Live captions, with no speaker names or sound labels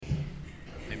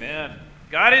Amen.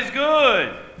 God is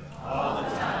good. All the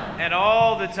time. And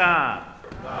all the time.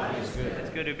 God is good. It's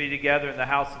good to be together in the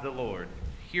house of the Lord.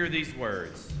 Hear these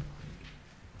words.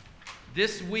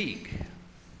 This week,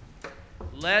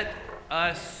 let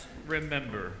us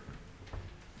remember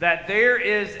that there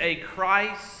is a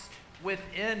Christ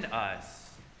within us,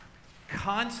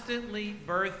 constantly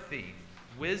birthing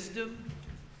wisdom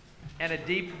and a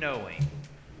deep knowing,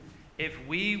 if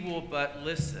we will but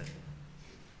listen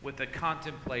with a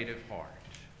contemplative heart.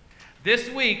 This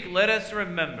week, let us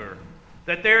remember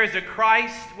that there is a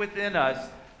Christ within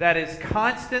us that is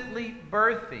constantly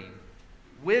birthing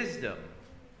wisdom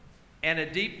and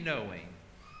a deep knowing,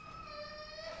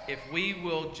 if we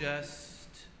will just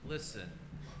listen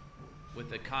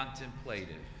with a contemplative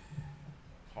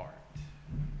heart.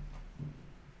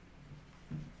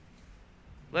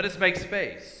 Let us make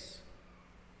space.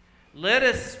 Let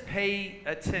us pay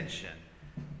attention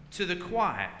to the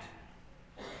quiet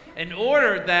in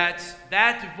order that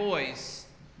that voice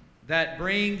that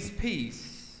brings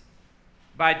peace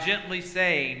by gently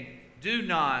saying, "Do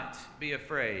not be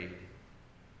afraid,"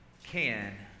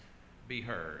 can be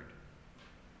heard.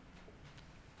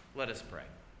 Let us pray.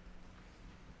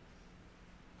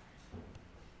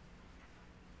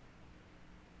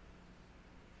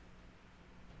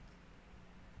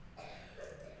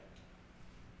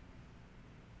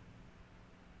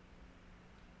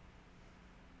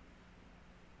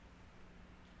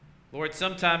 Lord,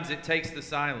 sometimes it takes the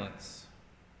silence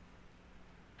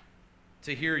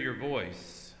to hear your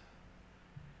voice.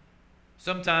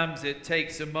 Sometimes it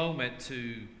takes a moment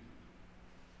to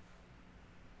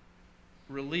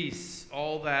release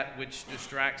all that which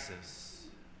distracts us.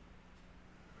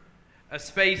 A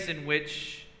space in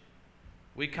which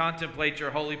we contemplate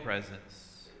your holy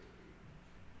presence,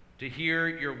 to hear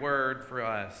your word for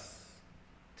us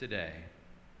today.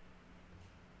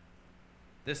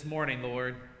 This morning,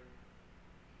 Lord,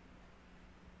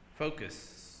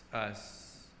 focus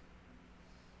us,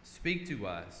 speak to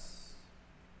us,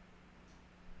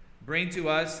 bring to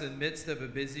us in the midst of a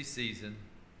busy season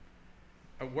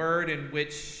a word in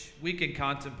which we can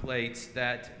contemplate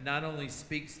that not only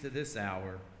speaks to this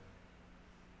hour,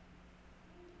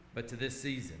 but to this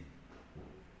season,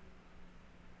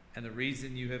 and the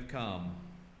reason you have come,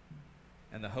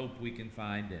 and the hope we can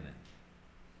find in it.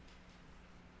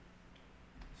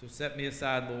 So set me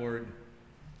aside, Lord.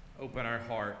 Open our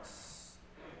hearts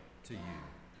to you.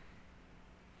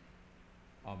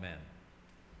 Amen.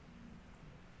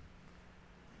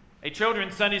 A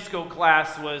children's Sunday school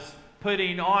class was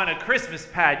putting on a Christmas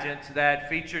pageant that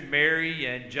featured Mary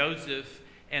and Joseph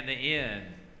and the inn.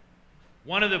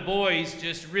 One of the boys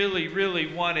just really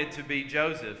wanted to be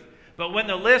Joseph. But when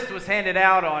the list was handed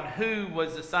out on who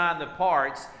was assigned the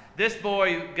parts, this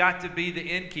boy got to be the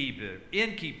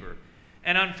innkeeper.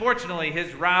 And unfortunately,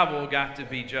 his rival got to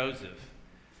be Joseph.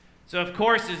 So, of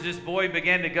course, as this boy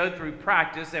began to go through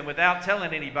practice, and without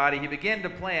telling anybody, he began to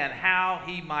plan how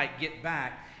he might get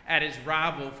back at his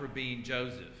rival for being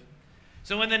Joseph.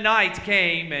 So when the night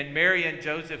came and Mary and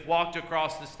Joseph walked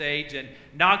across the stage and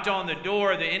knocked on the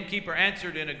door, the innkeeper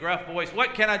answered in a gruff voice,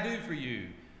 "What can I do for you?"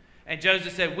 And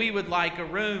Joseph said, "We would like a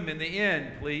room in the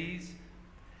inn, please."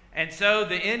 And so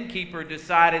the innkeeper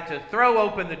decided to throw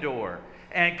open the door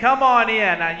and come on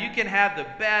in. Now, you can have the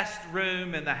best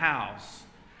room in the house.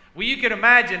 Well, you can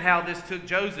imagine how this took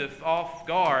Joseph off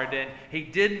guard, and he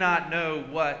did not know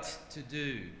what to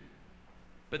do.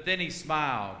 But then he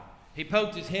smiled. He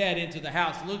poked his head into the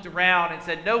house, looked around, and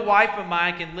said, "No wife of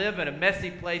mine can live in a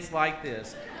messy place like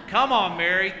this. Come on,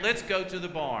 Mary, let's go to the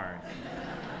barn."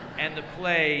 And the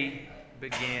play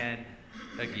began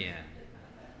again.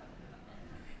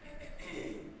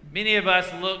 Many of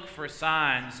us look for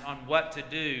signs on what to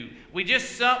do. We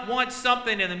just want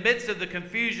something in the midst of the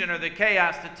confusion or the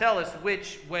chaos to tell us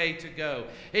which way to go.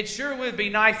 It sure would be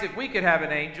nice if we could have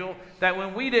an angel that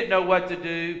when we didn't know what to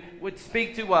do would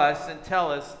speak to us and tell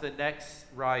us the next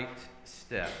right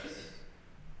steps.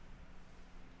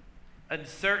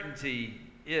 Uncertainty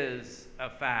is a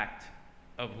fact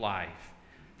of life.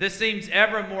 This seems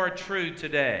ever more true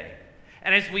today.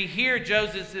 And as we hear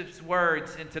Joseph's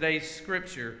words in today's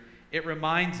scripture, it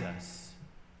reminds us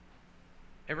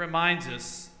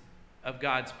of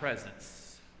God's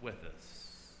presence with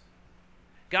us.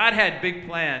 God had big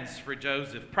plans for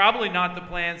Joseph, probably not the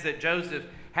plans that Joseph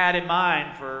had in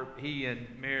mind for he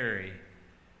and Mary.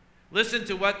 Listen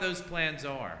to what those plans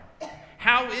are.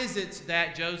 How is it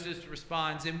that Joseph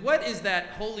responds, and what is that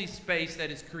holy space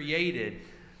that is created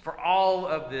for all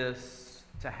of this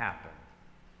to happen?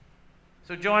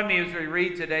 So join me as we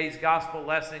read today's gospel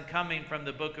lesson coming from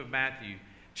the book of Matthew,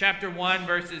 chapter 1,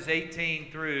 verses 18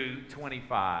 through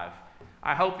 25.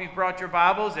 I hope you've brought your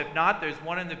Bibles. If not, there's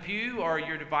one in the pew or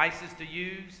your devices to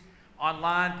use.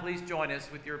 Online, please join us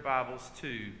with your Bibles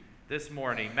too this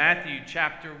morning. Matthew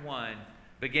chapter 1,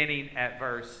 beginning at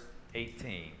verse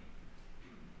 18.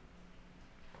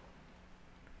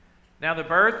 Now the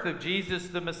birth of Jesus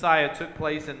the Messiah took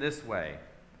place in this way.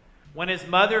 When his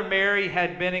mother Mary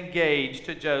had been engaged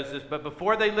to Joseph, but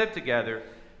before they lived together,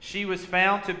 she was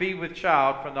found to be with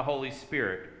child from the Holy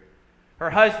Spirit. Her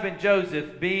husband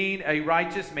Joseph, being a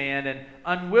righteous man and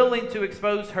unwilling to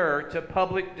expose her to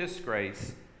public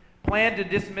disgrace, planned to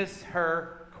dismiss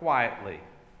her quietly.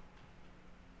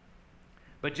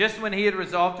 But just when he had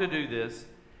resolved to do this,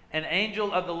 an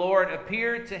angel of the Lord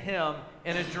appeared to him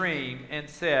in a dream and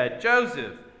said,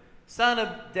 "Joseph, son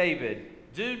of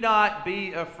David, do not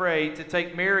be afraid to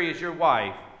take Mary as your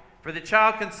wife, for the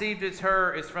child conceived as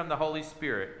her is from the Holy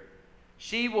Spirit.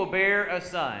 She will bear a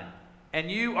son,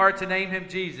 and you are to name him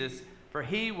Jesus, for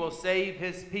he will save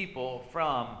his people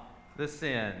from the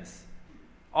sins."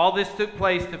 All this took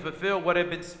place to fulfill what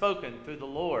had been spoken through the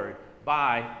Lord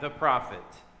by the prophet.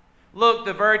 "Look,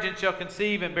 the virgin shall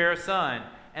conceive and bear a son,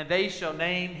 and they shall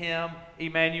name him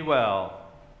Emmanuel,"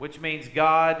 which means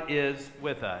God is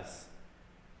with us.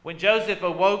 When Joseph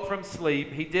awoke from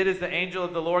sleep, he did as the angel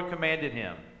of the Lord commanded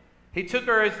him. He took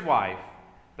her as wife,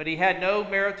 but he had no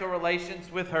marital relations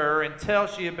with her until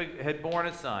she had borne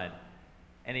a son,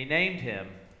 and he named him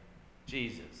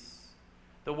Jesus.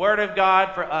 The word of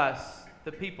God for us,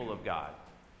 the people of God.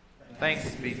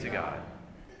 Thanks be to God.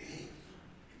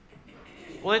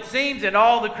 Well, it seems in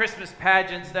all the Christmas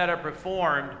pageants that are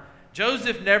performed,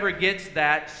 Joseph never gets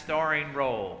that starring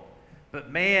role. But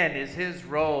man, is his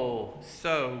role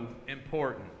so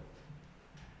important.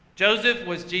 Joseph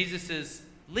was Jesus'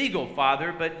 legal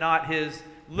father, but not his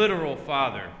literal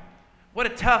father. What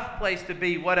a tough place to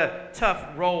be. What a tough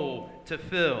role to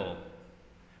fill.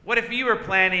 What if you were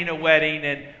planning a wedding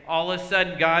and all of a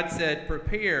sudden God said,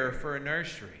 "Prepare for a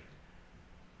nursery"?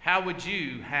 How would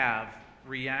you have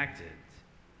reacted?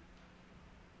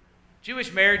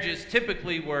 Jewish marriages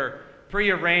typically were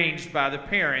prearranged by the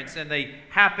parents, and they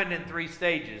happened in 3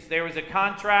 stages. There was a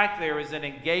contract, there was an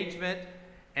engagement,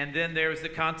 and then there was the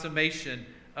consummation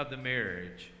of the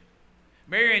marriage.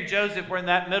 Mary and Joseph were in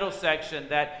that middle section,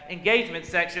 that engagement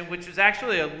section, which was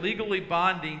actually a legally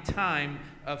bonding time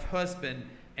of husband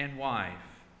and wife.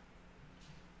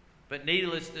 But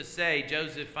needless to say,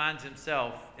 Joseph finds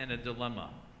himself in a dilemma.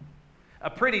 A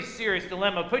pretty serious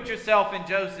dilemma. Put yourself in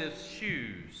Joseph's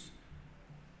shoes.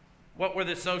 What were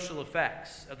the social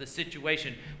effects of the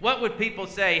situation? What would people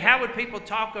say? How would people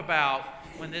talk about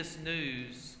when this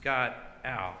news got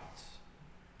out?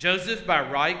 Joseph, by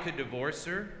right, could divorce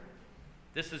her.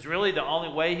 This was really the only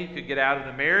way he could get out of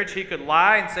the marriage. He could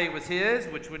lie and say it was his,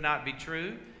 which would not be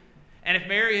true. And if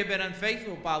Mary had been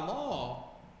unfaithful by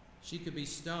law, she could be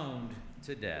stoned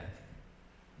to death.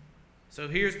 So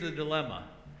here's the dilemma.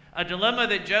 A dilemma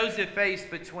that Joseph faced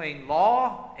between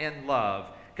law and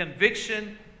love,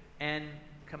 conviction and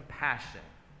compassion.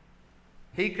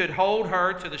 He could hold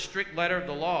her to the strict letter of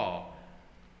the law,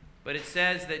 but it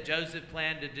says that Joseph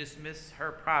planned to dismiss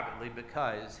her privately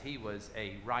because he was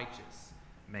a righteous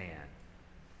man.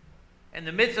 In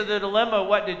the midst of the dilemma,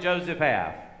 what did Joseph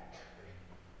have?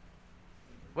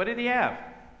 What did he have?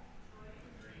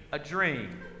 A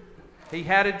dream. He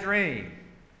had a dream.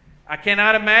 I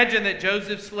cannot imagine that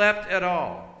Joseph slept at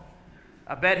all.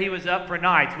 I bet he was up for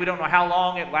nights. We don't know how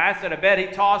long it lasted. I bet he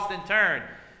tossed and turned.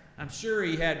 I'm sure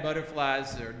he had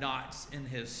butterflies or knots in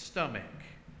his stomach.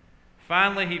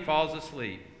 Finally, he falls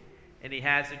asleep, and he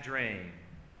has a dream.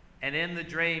 And in the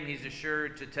dream, he's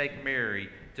assured to take Mary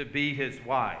to be his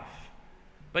wife.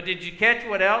 But did you catch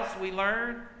what else we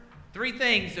learned? 3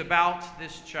 things about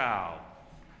this child.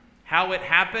 How it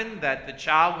happened that the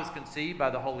child was conceived by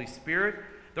the Holy Spirit.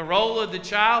 The role of the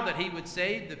child, that he would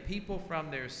save the people from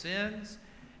their sins.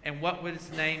 And what would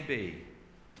his name be?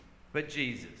 But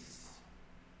Jesus.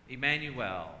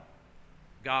 Emmanuel.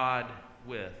 God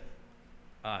with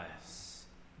us.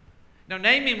 Now,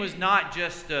 naming was not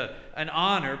just an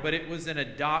honor, but it was an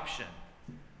adoption.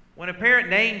 When a parent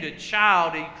named a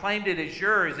child, he claimed it as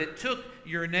yours. It took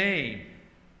your name.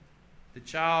 The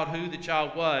child, who the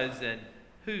child was, and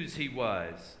whose he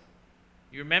was.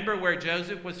 You remember where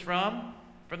Joseph was from?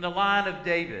 From the line of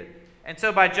David. And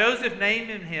so by Joseph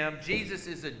naming him, Jesus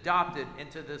is adopted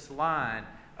into this line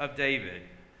of David,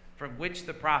 from which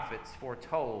the prophets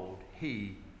foretold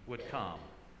he would come.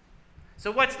 So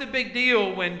what's the big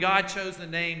deal when God chose the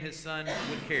name his son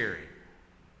would carry?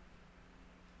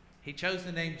 He chose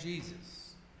the name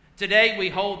Jesus. Today we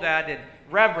hold that in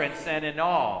reverence and in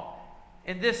awe.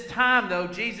 In this time, though,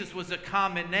 Jesus was a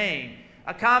common name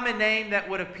that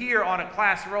would appear on a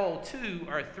class roll 2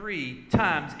 or 3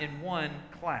 times in one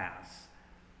class.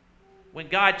 When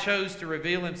God chose to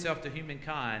reveal himself to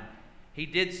humankind, he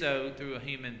did so through a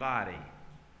human body.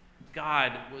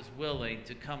 God was willing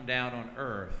to come down on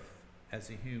earth as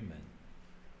a human.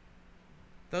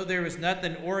 Though there was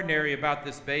nothing ordinary about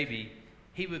this baby,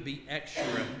 he would be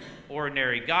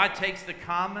extraordinary. God takes the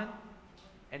common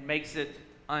and makes it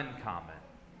uncommon.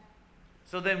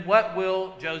 So then what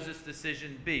will Joseph's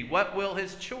decision be? What will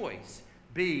his choice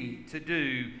be to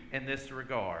do in this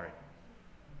regard?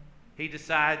 He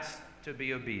decides to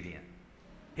be obedient.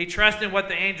 He trusts in what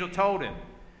the angel told him.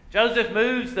 Joseph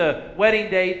moves the wedding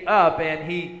date up and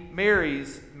he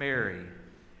marries Mary.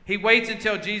 He waits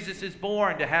until Jesus is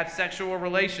born to have sexual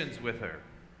relations with her.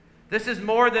 This is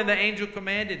more than the angel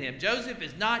commanded him. Joseph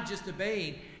is not just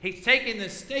obeying. He's taking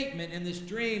this statement and this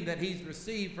dream that he's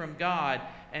received from God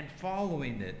and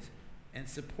following it and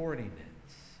supporting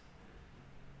it.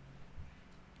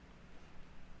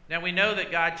 Now we know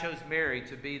that God chose Mary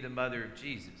to be the mother of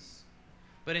Jesus.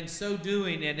 But in so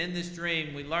doing and in this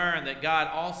dream, we learn that God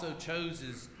also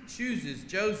chooses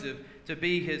Joseph to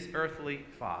be his earthly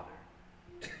father.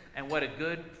 And what a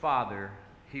good father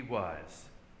he was.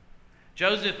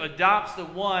 Joseph adopts the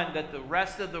one that the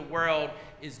rest of the world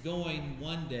is going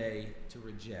one day to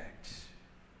reject.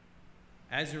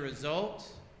 As a result,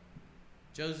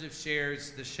 Joseph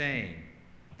shares the shame,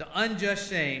 the unjust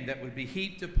shame that would be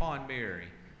heaped upon Mary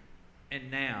and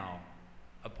now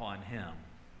upon him.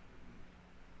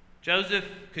 Joseph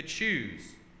could choose,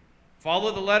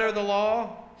 follow the letter of the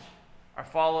law or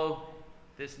follow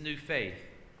this new faith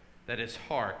that his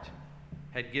heart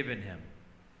had given him.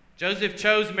 Joseph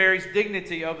chose Mary's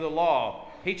dignity over the law.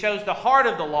 He chose the heart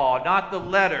of the law, not the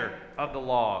letter of the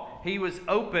law. He was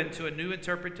open to a new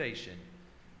interpretation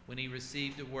when he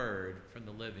received a word from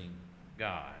the living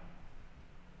God.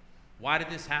 Why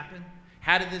did this happen?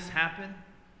 How did this happen?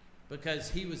 Because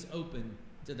he was open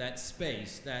to that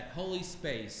space, that holy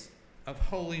space of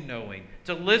holy knowing,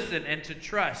 to listen and to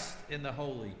trust in the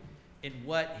holy, in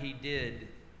what he did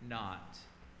not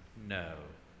know.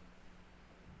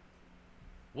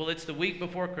 Well, it's the week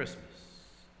before Christmas.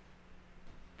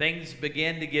 Things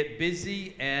begin to get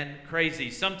busy and crazy.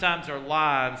 Sometimes our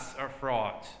lives are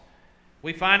fraught.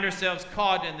 We find ourselves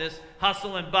caught in this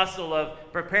hustle and bustle of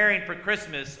preparing for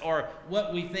Christmas, or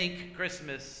what we think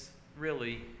Christmas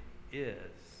really is.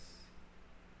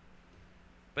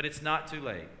 But it's not too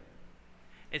late.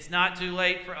 It's not too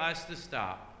late for us to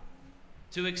stop,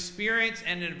 to experience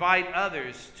and invite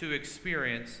others to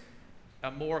experience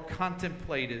a more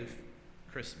contemplative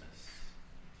Christmas.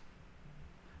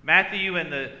 Matthew in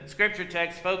the scripture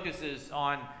text focuses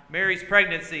on Mary's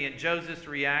pregnancy and Joseph's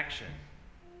reaction.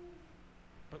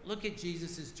 But look at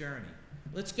Jesus' journey.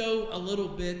 Let's go a little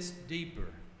bit deeper.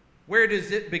 Where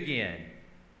does it begin?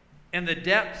 In the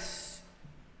depths,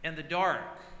 in the dark,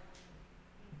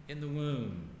 in the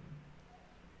womb.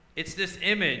 It's this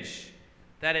image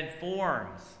that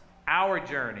informs our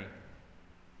journey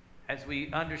as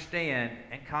we understand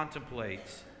and contemplate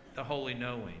the holy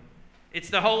knowing. It's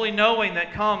the holy knowing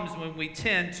that comes when we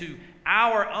tend to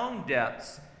our own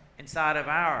depths inside of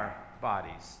our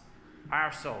bodies,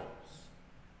 our souls,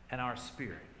 and our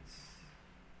spirits.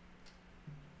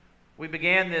 We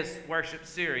began this worship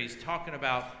series talking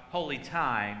about holy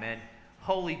time and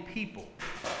holy people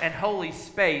and holy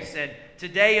space, and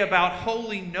today about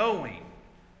holy knowing.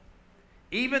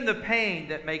 Even the pain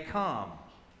that may come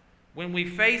when we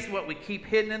face what we keep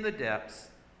hidden in the depths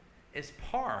is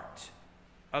part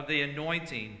of the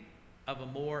anointing of a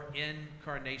more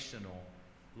incarnational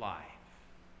life.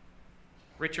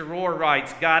 Richard Rohr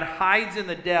writes, God hides in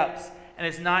the depths and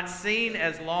is not seen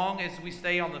as long as we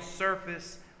stay on the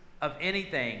surface of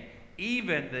anything,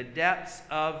 even the depths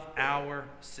of our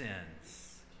sins.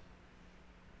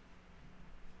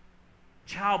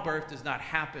 Childbirth does not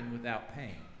happen without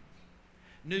pain.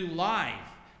 New life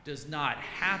does not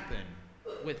happen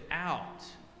without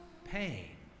pain.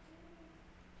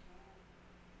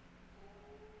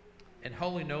 And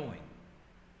holy knowing,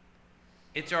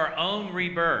 it's our own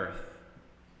rebirth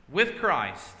with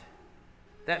Christ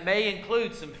that may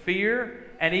include some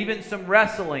fear and even some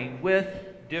wrestling with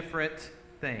different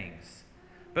things.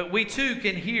 But we too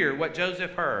can hear what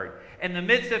Joseph heard. In the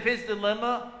midst of his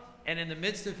dilemma and in the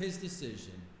midst of his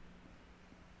decision,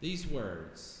 these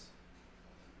words,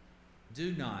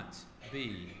 do not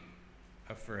be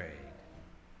afraid.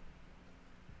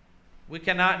 We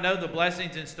cannot know the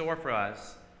blessings in store for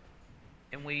us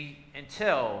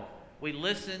until we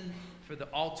listen for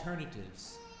the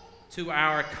alternatives to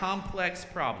our complex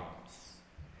problems.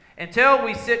 until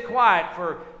we sit quiet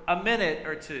for a minute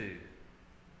or two.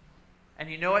 And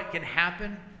you know what can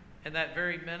happen in that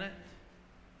very minute?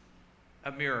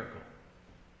 A miracle.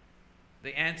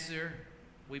 The answer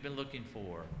we've been looking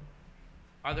for,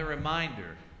 or the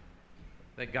reminder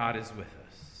that God is with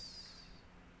us.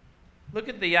 Look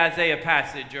at the Isaiah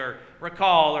passage, or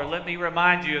recall, or let me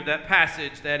remind you of that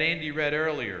passage that Andy read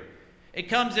earlier. It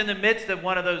comes in the midst of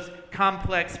one of those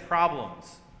complex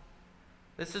problems.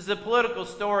 This is a political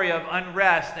story of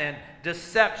unrest and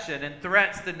deception and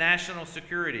threats to national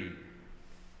security.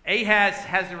 Ahaz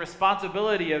has the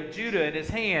responsibility of Judah in his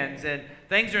hands, and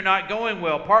things are not going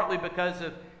well, partly because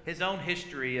of his own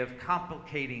history of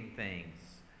complicating things.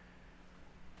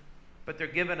 But they're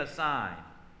given a sign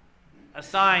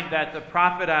that the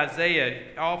prophet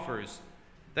Isaiah offers,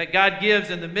 that God gives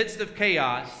in the midst of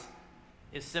chaos,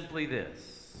 is simply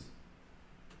this: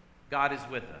 God is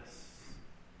with us.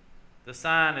 The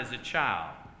sign is a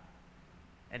child,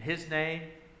 and his name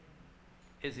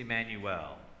is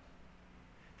Emmanuel.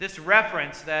 This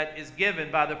reference that is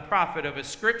given by the prophet of a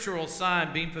scriptural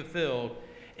sign being fulfilled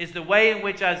is the way in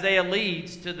which Isaiah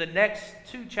leads to the next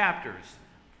two chapters,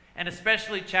 and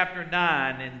especially chapter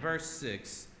 9 and verse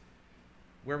 6,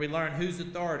 where we learn whose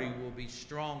authority will be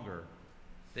stronger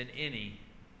than any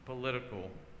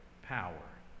political power.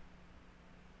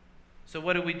 So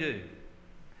what do we do?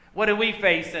 What do we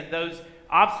face in those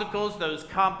obstacles, those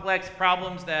complex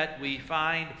problems that we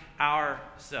find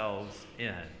ourselves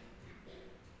in?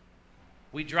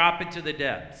 We drop into the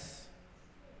depths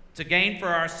to gain for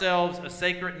ourselves a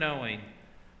sacred knowing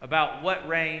about what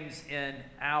reigns in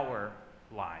our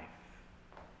life.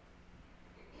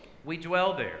 We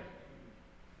dwell there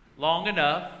long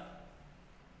enough,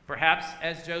 perhaps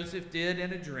as Joseph did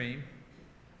in a dream,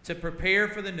 to prepare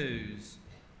for the news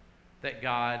that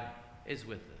God is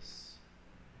with us.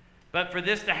 But for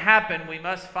this to happen, we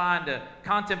must find a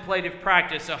contemplative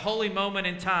practice, a holy moment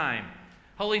in time,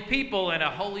 holy people in a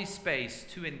holy space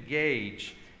to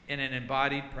engage in an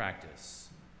embodied practice.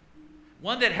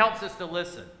 One that helps us to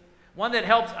listen, one that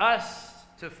helps us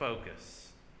to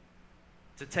focus,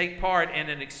 to take part in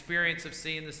an experience of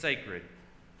seeing the sacred,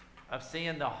 of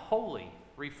seeing the holy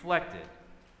reflected,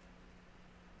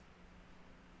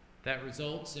 that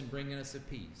results in bringing us a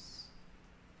peace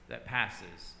that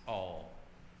passes all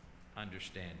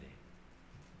understanding.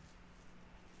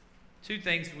 Two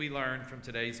things we learn from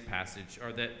today's passage,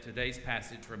 or that today's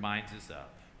passage reminds us of.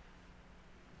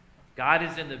 God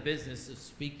is in the business of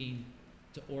speaking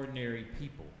to ordinary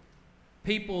people.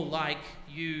 People like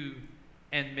you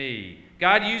and me.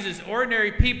 God uses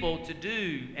ordinary people to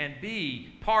do and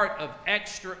be part of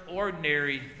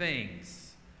extraordinary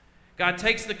things. God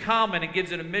takes the common and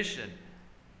gives it a mission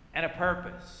and a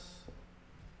purpose.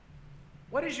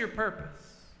 What is your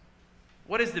purpose?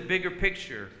 What is the bigger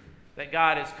picture that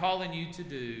God is calling you to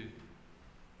do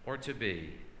or to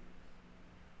be?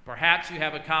 Perhaps you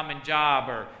have a common job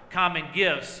or common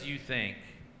gifts, you think.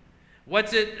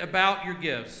 What's it about your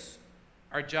gifts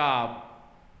or job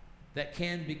that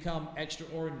can become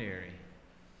extraordinary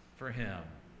for Him?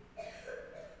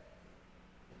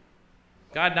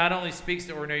 God not only speaks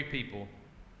to ordinary people,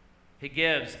 He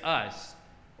gives us,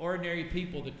 ordinary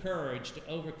people, the courage to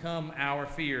overcome our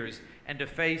fears and to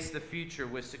face the future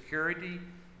with security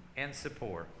and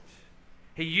support.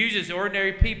 He uses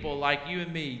ordinary people like you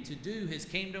and me to do His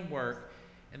kingdom work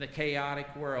in the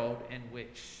chaotic world in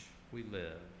which we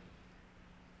live.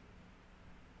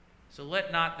 So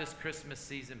let not this Christmas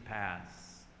season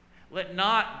pass. Let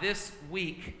not this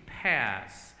week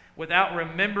pass without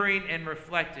remembering and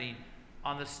reflecting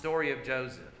on the story of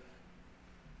Joseph,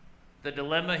 the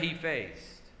dilemma he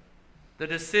faced, the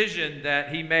decision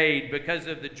that he made because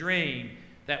of the dream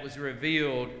that was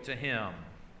revealed to him.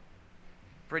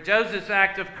 For Joseph's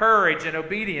act of courage and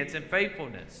obedience and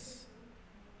faithfulness.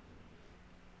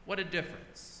 What a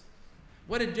difference.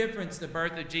 What a difference the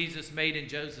birth of Jesus made in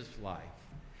Joseph's life.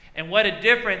 And what a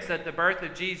difference that the birth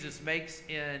of Jesus makes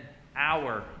in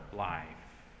our life.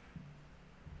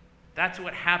 That's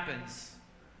what happens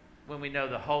when we know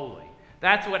the holy.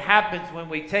 That's what happens when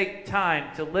we take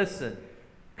time to listen,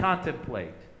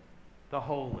 contemplate the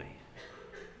holy.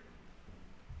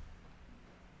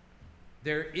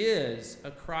 There is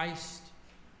a Christ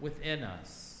within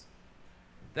us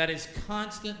that is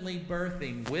constantly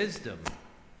birthing wisdom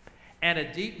and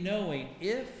a deep knowing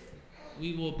if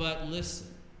we will but listen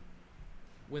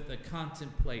with a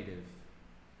contemplative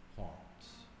heart.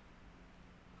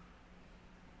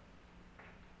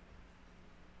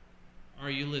 Are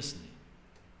you listening?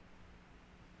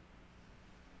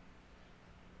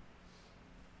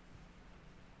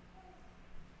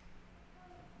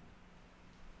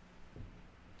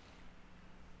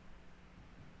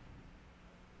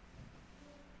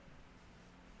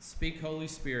 Speak, Holy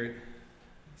Spirit.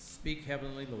 Speak,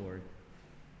 Heavenly Lord.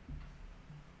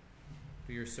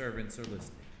 For your servants are listening.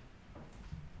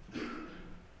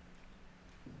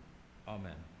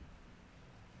 Amen.